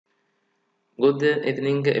Good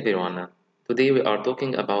evening, everyone. Today we are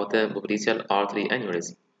talking about the popliteal artery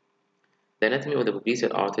aneurysm. The anatomy of the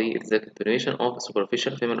popliteal artery is the continuation of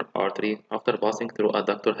superficial femoral artery after passing through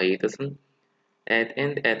adductor hiatus at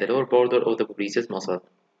end at the lower border of the popliteal muscle.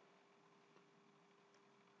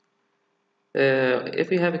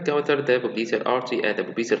 If we have encountered the popliteal artery at the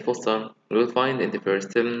popliteal fossa, we will find in the first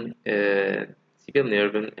tibial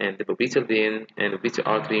nerve and the popliteal vein and popliteal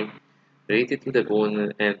artery related to the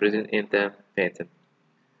bone and present in the pattern.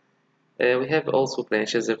 We have also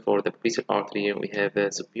branches for the popliteal artery. We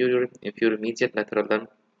have superior, inferior, medial, lateral,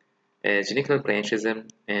 genital branches,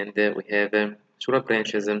 and we have sural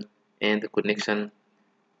branches and connection.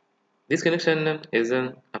 This connection is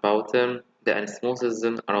about the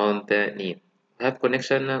anastomosis around the knee. We have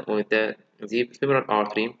connection with the deep femoral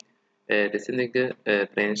artery, descending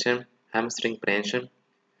branch, hamstring branch.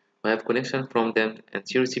 We have connection from the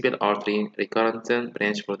anterior tibial artery, recurrent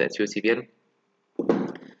branch for the anterior tibial,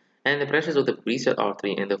 and the branches of the popliteal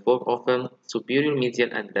artery in the form of superior medial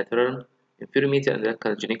and lateral, inferior medial and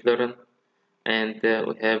lateral genicular, and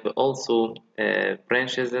we have also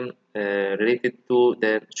branches related to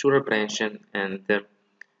the sural branch and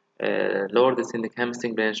lower descending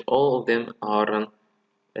hamstring branch. All of them are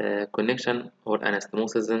connection or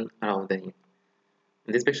anastomosis around the knee.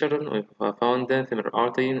 In this picture, we found the femoral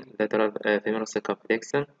artery, lateral femoral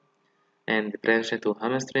circumflex, and branch to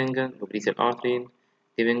hamstring, popliteal artery,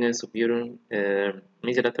 giving superior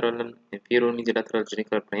mediolateral, inferior mediolateral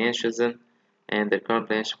genicular branches, and the recurrent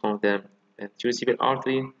branch from the anterior tibial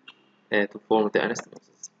artery to form the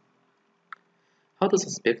anastomosis. How to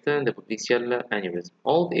suspect the popliteal aneurysm?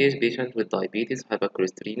 Old age patient with diabetes,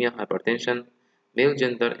 hypercholesterolemia, hypertension, male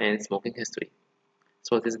gender, and smoking history.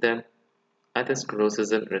 So it is the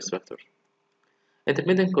atherosclerosis risk factor.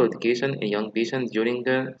 Intermittent claudication in young patients during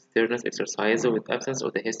strenuous exercise with absence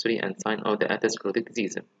of the history and sign of the atherosclerotic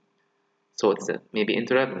disease. So it's maybe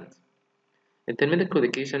entrapment. Intermittent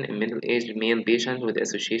claudication in middle-aged male patient with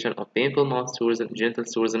association of painful mouth sores, genital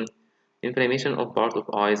sores, inflammation of part of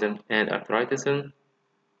eyes, and arthritis.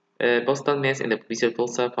 Postal mass in the popliteal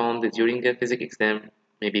fossa found during a physical exam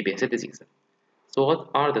may be basal disease. So what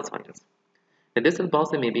are the signs? The distal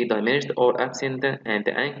pulse may be diminished or absent and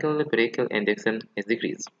the ankle brachial index is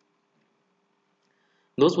decreased.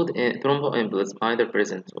 Those with thromboembolics either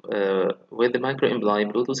present with the microemboli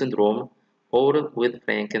Bluetooth syndrome or with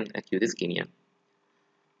frank acute ischemia.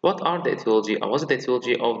 What are the etiology or what's the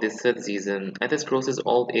etiology of this disease? Atherosclerosis,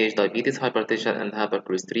 old age, diabetes, hypertension, and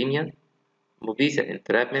hypercholesterolemia, popliteal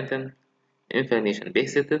entrapment,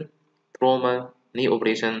 inflammation-based, trauma, knee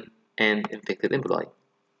operation, and infected emboli.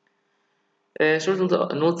 Short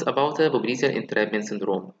notes about popliteal entrapment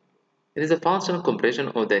syndrome. It is a functional compression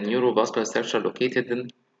of the neurovascular structure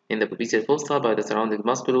located in the popliteal fossa by the surrounding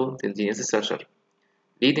musculotendinous structure,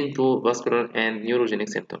 leading to vascular and neurogenic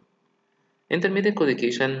symptoms. Intermittent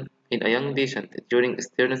claudication in a young patient during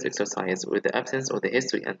strenuous exercise with the absence of the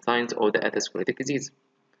history and signs of the atherosclerotic disease.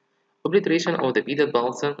 Obliteration of the pedal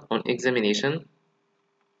pulse on examination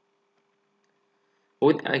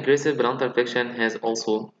with aggressive plantar flexion has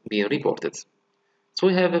also been reported. So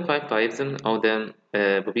we have 5 types of the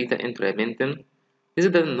popliteal entrapment. This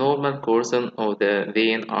is the normal course of the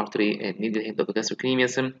vein, artery, and medial head of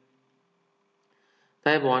gastrocnemius.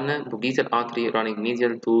 Type 1 popliteal artery running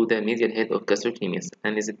medial to the medial head of gastrocnemius,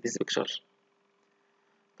 and is this picture.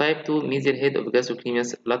 Type 2 medial head of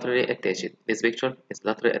gastrocnemius laterally attached. This picture is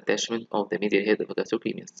lateral attachment of the medial head of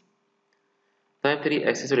gastrocnemius. Type 3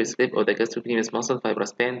 accessory slip of the gastrocnemius muscle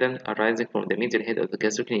fibrous band arising from the medial head of the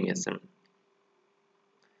gastrocnemius.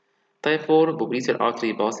 Type 4 popliteal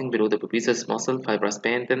artery passing below the popliteus muscle fibrous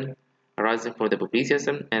band arising from the popliteus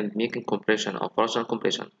and making compression or partial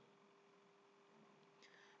compression.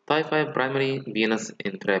 Type 5 primary venous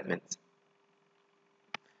entrapment.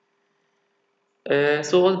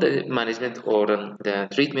 So all the management or the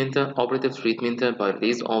treatment, operative treatment by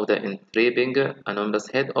release of the entrapping anomalous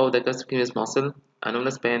head of the gastrocnemius muscle,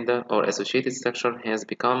 anomalous band or associated structure has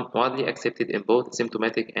become widely accepted in both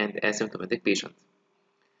symptomatic and asymptomatic patients.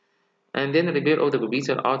 And then repair of the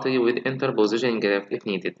popliteal artery with interposition graft if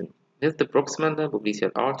needed. This is the proximal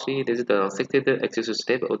popliteal artery. This is the dissected accessory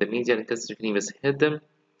slip of the medial gastrocnemius head,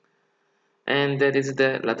 and this is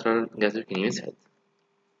the lateral gastrocnemius head.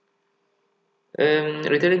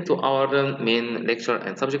 Returning to our main lecture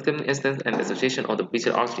and subject, instance and association of the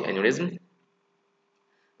popliteal artery aneurysm.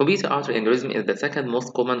 Popliteal artery aneurysm is the second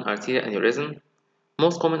most common arterial aneurysm.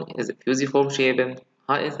 Most common is fusiform shape,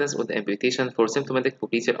 high incidence of the amputation for symptomatic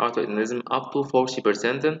popliteal artery aneurysm up to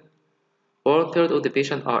 40%. 1/3 of the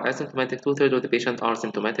patients are asymptomatic, 2/3 of the patients are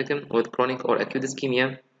symptomatic with chronic or acute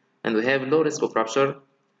ischemia, and we have low risk of rupture.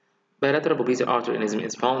 Bilateral popliteal artery aneurysm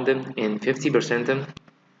is found in 50%.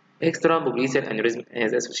 Extra popliteal aneurysm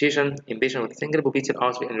has association in patients with single popliteal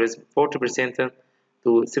artery aneurysm 40%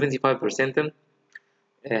 to 75%.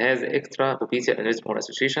 Has extra popliteal aneurysm or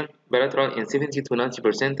association. Bilateral in 70 to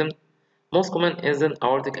 90%. Most common is an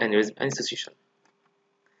aortic aneurysm association.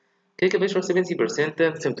 Clinical picture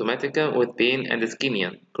 70% symptomatic with pain and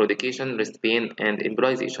ischemia, claudication, wrist pain, and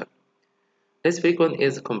embolization. Less frequent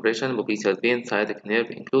is compression popliteal vein sciatic nerve,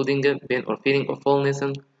 including pain or feeling of fullness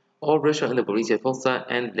or pressure in the popliteal fossa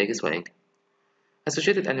and leg swelling.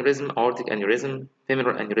 Associated aneurysm, aortic aneurysm,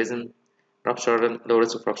 femoral aneurysm, rupture, low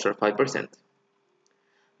risk of rupture 5%.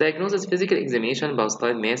 Diagnosis: physical examination by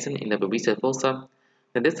slide mason in the popliteal fossa.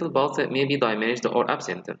 The distal pulse may be diminished or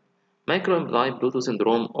absent. Microemboli, Bluetooth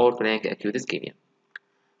syndrome, or frank acute ischemia.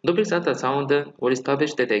 Doppler ultrasound will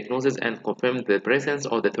establish the diagnosis and confirm the presence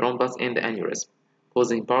of the thrombus in the aneurysm,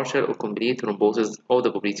 causing partial or complete thrombosis of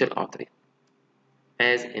the popliteal artery,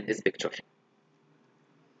 as in this picture.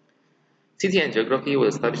 CT angiography will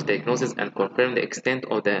establish diagnosis and confirm the extent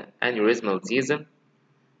of the aneurysmal disease.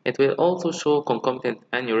 It will also show concomitant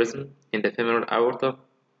aneurysm in the femoral aorta,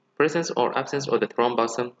 presence or absence of the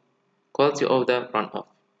thrombus, quality of the runoff.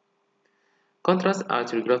 Contrast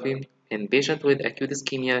arteriography in patients with acute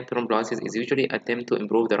ischemia thrombolysis is usually attempt to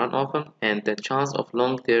improve the runoff and the chance of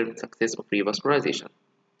long-term success of revascularization.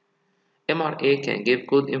 MRA can give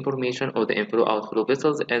good information of the inflow-outflow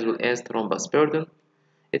vessels as well as thrombus burden.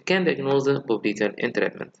 It can diagnose popliteal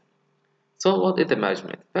entrapment. So what is the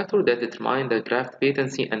management? Factors that determine the graft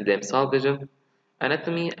patency and limb salvage,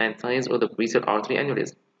 anatomy and size of the popliteal artery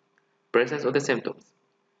aneurysm, presence of the symptoms,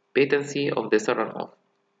 patency of distal runoff,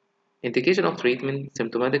 indication of treatment: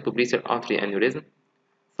 symptomatic popliteal artery aneurysm,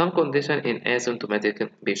 some condition in asymptomatic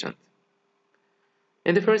patients.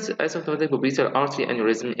 In the first, asymptomatic popliteal artery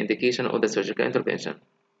aneurysm, indication of the surgical intervention.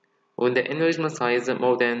 When the aneurysmal size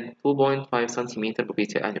more than 2.5 cm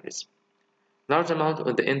popliteal aneurysm, large amount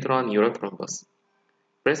of the intraneural thrombus,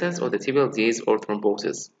 presence of the tibial disease or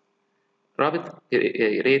thrombosis, rapid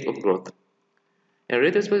rate of growth. A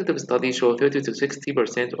retrospective study showed 30 to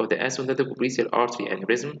 60% of the asymptomatic popliteal artery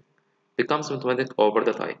aneurysm becomes symptomatic over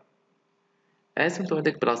the time.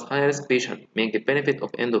 Asymptomatic plus high-risk patients make the benefit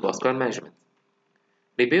of endovascular management.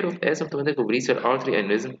 Repair of asymptomatic popliteal artery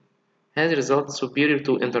aneurysm has results superior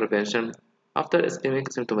to intervention after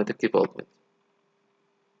ischemic symptomatic development.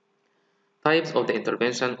 Types of the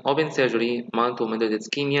intervention: open surgery, mild to moderate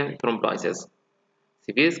ischemia, thrombolysis.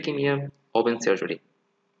 Severe ischemia, open surgery.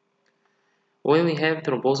 When we have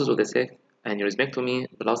thrombosis of the sac, aneurysmectomy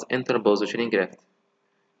plus interpositioning graft.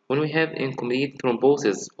 When we have incomplete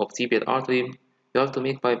thrombosis of tibial artery, you have to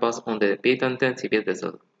make bypass on the patent tibial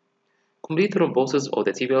vessel. Complete thrombosis of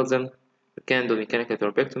the tibials, you can do mechanical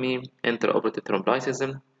thrombectomy, intraoperative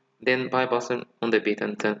thrombolysis, then bypass on the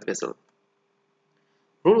patent vessel.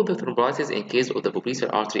 Role of the thrombolysis in case of the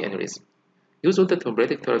popliteal artery aneurysm. Use of the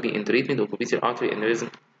thrombolytic therapy in treatment of popliteal artery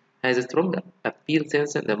aneurysm has a strong appeal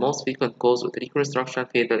since the most frequent cause of reconstruction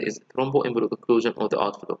failure is thromboembolic occlusion of the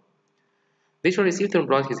outflow. Those who receive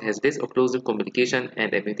thrombolysis has less occlusive complication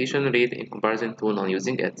and amputation rate in comparison to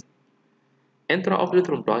non-using it. Intraoperative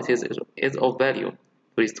thrombolysis is of value to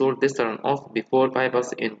restore distal runoff before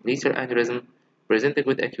bypass in popliteal aneurysm presented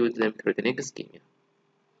with acute limb-threatening ischemia.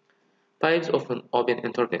 Types of an open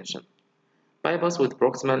intervention: bypass with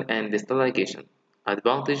proximal and distal ligation.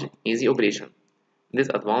 Advantage: easy operation.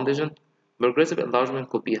 Disadvantage: progressive enlargement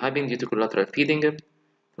could be happening due to collateral feeding.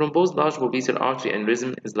 Thrombosed large popliteal artery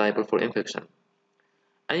aneurysm is liable for infection.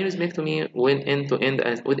 Aneurysmectomy with end-to-end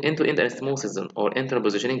anastomosis or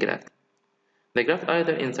interpositioning graft. The graft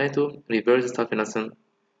either in situ reverse sulfination,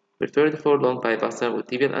 preferred for long bypass with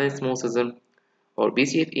tibial anastomosis, or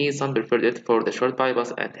BCFE. Some preferred it for the short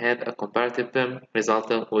bypass and had a comparative result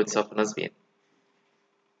with sulfinous vein.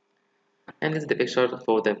 And this is the picture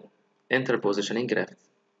for the interpositioning graft.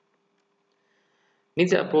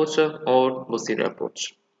 Medial approach or posterior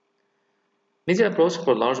approach. Medial approach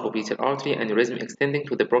for large popliteal artery aneurysm extending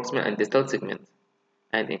to the proximal and distal segment,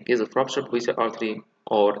 and in case of ruptured popliteal artery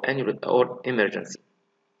or emergency.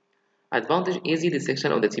 Advantage: easy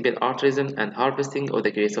dissection of the tibial arteries and harvesting of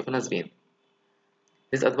the gastrocnemius vein.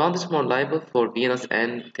 Disadvantage: more liable for venous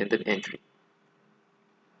and tendon injury.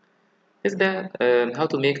 Is the how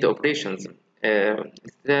to make the operations.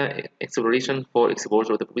 The exploration for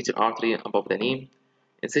exposure of the popliteal artery above the knee.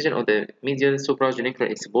 Incision of the medial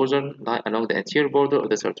supragenicular exposure lie along the anterior border of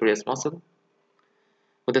the sartorius muscle.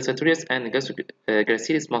 With the sartorius and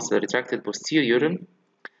gracilis muscle retracted posterior,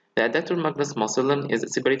 the adductor magnus muscle is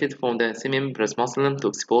separated from the semimembranous muscle to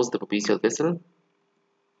expose the popliteal vessel.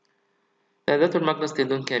 The lateral magnus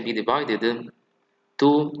tendon can be divided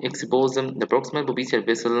to expose the proximal popliteal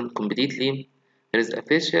vessel completely. There is a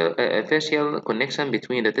fascial connection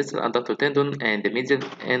between the distal adductor tendon and the medial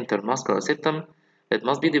intermuscular septum that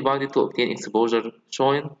must be divided to obtain exposure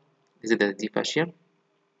shown. This is the deep fascia.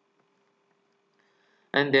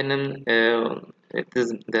 And then it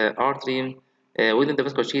is the artery within the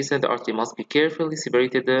vascular sheath. The artery must be carefully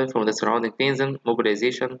separated from the surrounding veins, and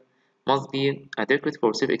mobilization must be adequate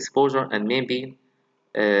for safe exposure and may be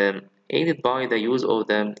aided by the use of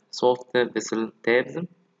the soft vessel tabs.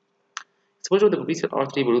 Exposure of the popliteal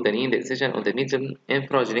artery below the knee, the incision on the medial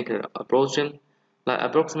infragenic approach, like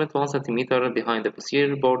approximately 1 cm behind the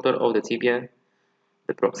posterior border of the tibia.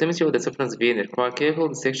 The proximity of the saphenous vein requires careful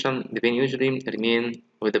dissection. The vein usually remains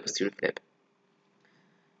with the posterior flap.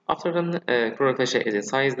 After coronal fascia is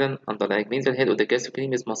incised, unlike medial head of the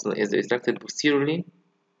gastrocnemius muscle is extracted posteriorly,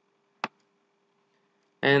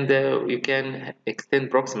 and you can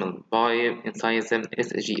extend proximal by incising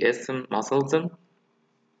SGS muscles.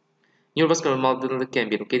 Neurovascular model can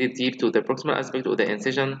be located deep to the proximal aspect of the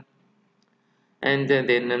incision, and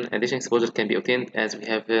then additional exposure can be obtained, as we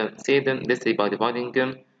have said, distally by dividing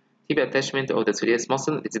tibial attachment of the soleus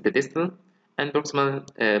muscle, this is the distal, and proximal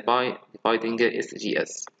by dividing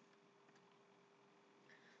SGS.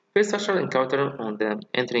 First structural encounter on the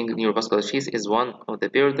entering neurovascular sheath is one of the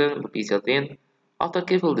paired popliteal vein. After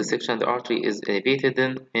careful dissection, the artery is elevated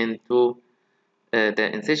into the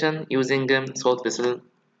incision using salt vessel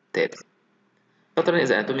tabs. Pattern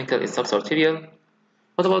is anatomical, is subarterial.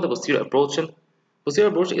 What about the posterior approach? Posterior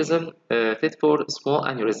approach is fit for small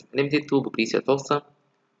aneurysm limited to popliteal fossa,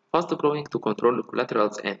 fast growing to control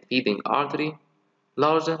collaterals and feeding artery,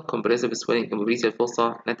 large compressive swelling in popliteal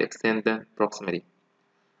fossa that extend proximally.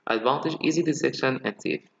 Advantage: easy dissection and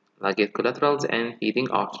safe, ligate collaterals and feeding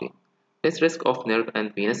artery, less risk of nerve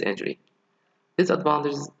and venous injury.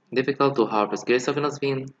 Disadvantage: difficult to harvest great saphenous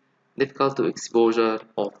vein, difficult to exposure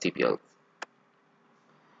of tibials.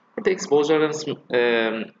 The exposure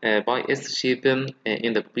by S-shape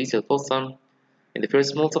in the popliteal fossa in the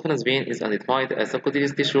first small saphenous vein is identified as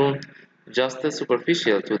subcutaneous tissue just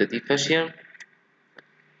superficial to the deep fascia.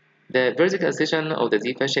 The vertical incision of the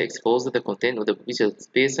deep fascia exposes the content of the popliteal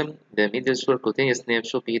space. The medial cutaneous nerve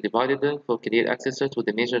should be divided for clear access to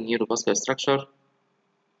the major neurovascular structure.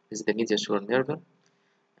 This is the medial nerve,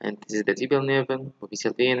 and this is the tibial nerve,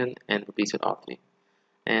 popliteal vein, and popliteal artery.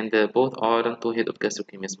 And both are two head of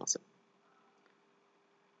gastrocnemius muscle.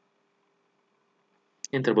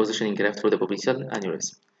 Interpositioning graft for the popliteal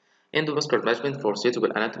aneurysm. Endovascular management for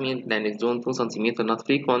suitable anatomy: landing zone 2 cm, not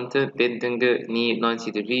frequent, bending knee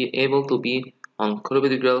 90 degree, able to be on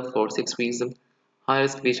clopidogrel for 6 weeks, high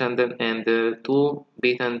risk patient, and 2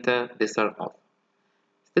 patent distal off.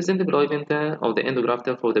 Steps in deployment of the endograft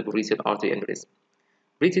for the popliteal artery aneurysm.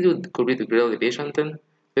 Treated with clopidogrel patient,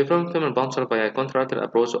 perform femoral puncture by a contralateral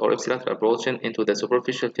approach or ipsilateral approach into the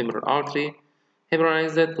superficial femoral artery.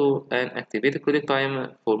 Heparinized to an activated clodic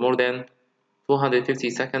time for more than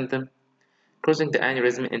 250 seconds, crossing the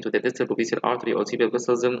aneurysm into the distal popliteal artery or tibial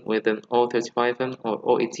vessels with an O35 or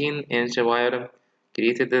O18-inch wire,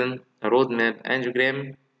 created a roadmap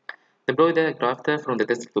angiogram. Deploy the graft from the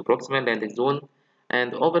distal to proximal landing zone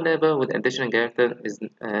and overlap with additional graft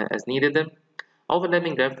as needed.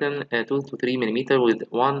 Overlapping graft 2 to 3 mm with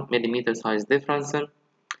 1 mm size difference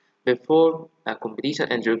before a completion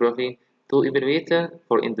angiography to evaluate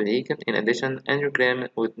for embolic. In addition, angiogram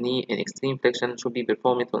with knee in extreme flexion should be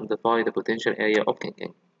performed to identify the potential area of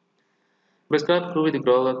kinking. Prescribe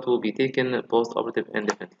clopidogrel to be taken post-operative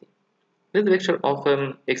indefinitely. This is the picture of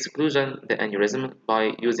exclusion the aneurysm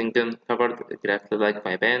by using covered graft like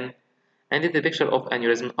Fiban, and this is the picture of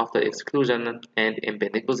aneurysm after exclusion and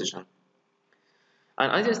impending position.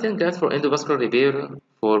 An ideal stent graft for endovascular repair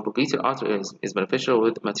for popliteal artery is beneficial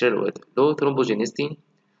with material with low thrombogenicity,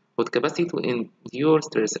 with capacity to endure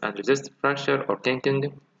stress and resist fracture or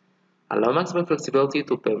kinking, allow maximum flexibility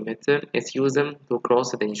to permit its use to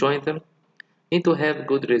cross the joint, need to have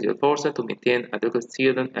good radial force to maintain adequate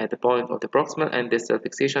seal at the point of the proximal and distal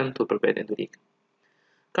fixation to prevent embolic.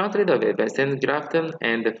 Currently, the available stent graft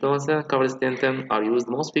and the fluence covered stent are used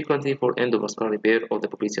most frequently for endovascular repair of the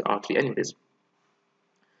popliteal artery aneurysm.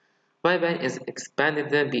 Fiban is expanded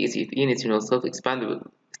BCFE national self-expandable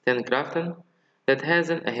stent graft that has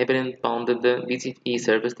a heparin-bounded BCFE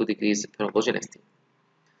service to decrease thrombogenicity.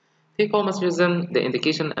 Take-home messages: the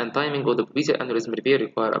indication and timing of the popliteal aneurysm repair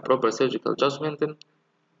require a proper surgical judgment.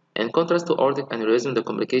 In contrast to aortic aneurysm, the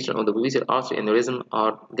complications of the popliteal artery aneurysm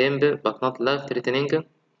are limb but not life-threatening.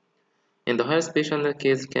 In the highest patient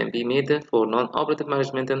case can be made for non-operative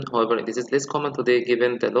management. However, this is less common today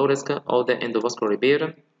given the low risk of the endovascular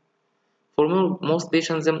repair. For most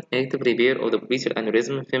patients, elective repair of the popliteal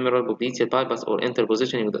aneurysm, femoral popliteal bypass, or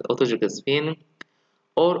interpositioning with the autologous vein,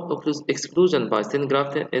 or exclusion by stent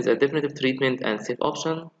graft is a definitive treatment and safe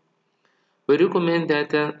option. We recommend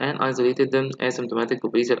that an isolated asymptomatic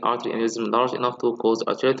popliteal artery aneurysm large enough to cause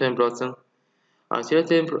arterial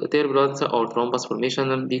turbulence or thrombus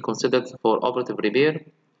formation be considered for operative repair.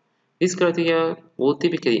 These criteria would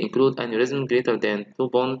typically include aneurysm greater than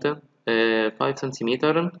 2.5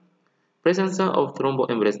 cm, presence of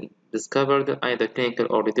thromboembolism discovered either clinical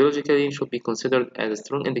or radiologically should be considered as a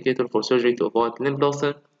strong indicator for surgery to avoid limb loss.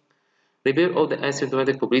 Repair of the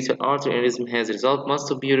asymptomatic popliteal artery aneurysm has resulted much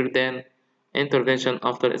superior than intervention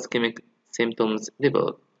after ischemic symptoms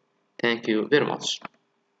develop. Thank you very much.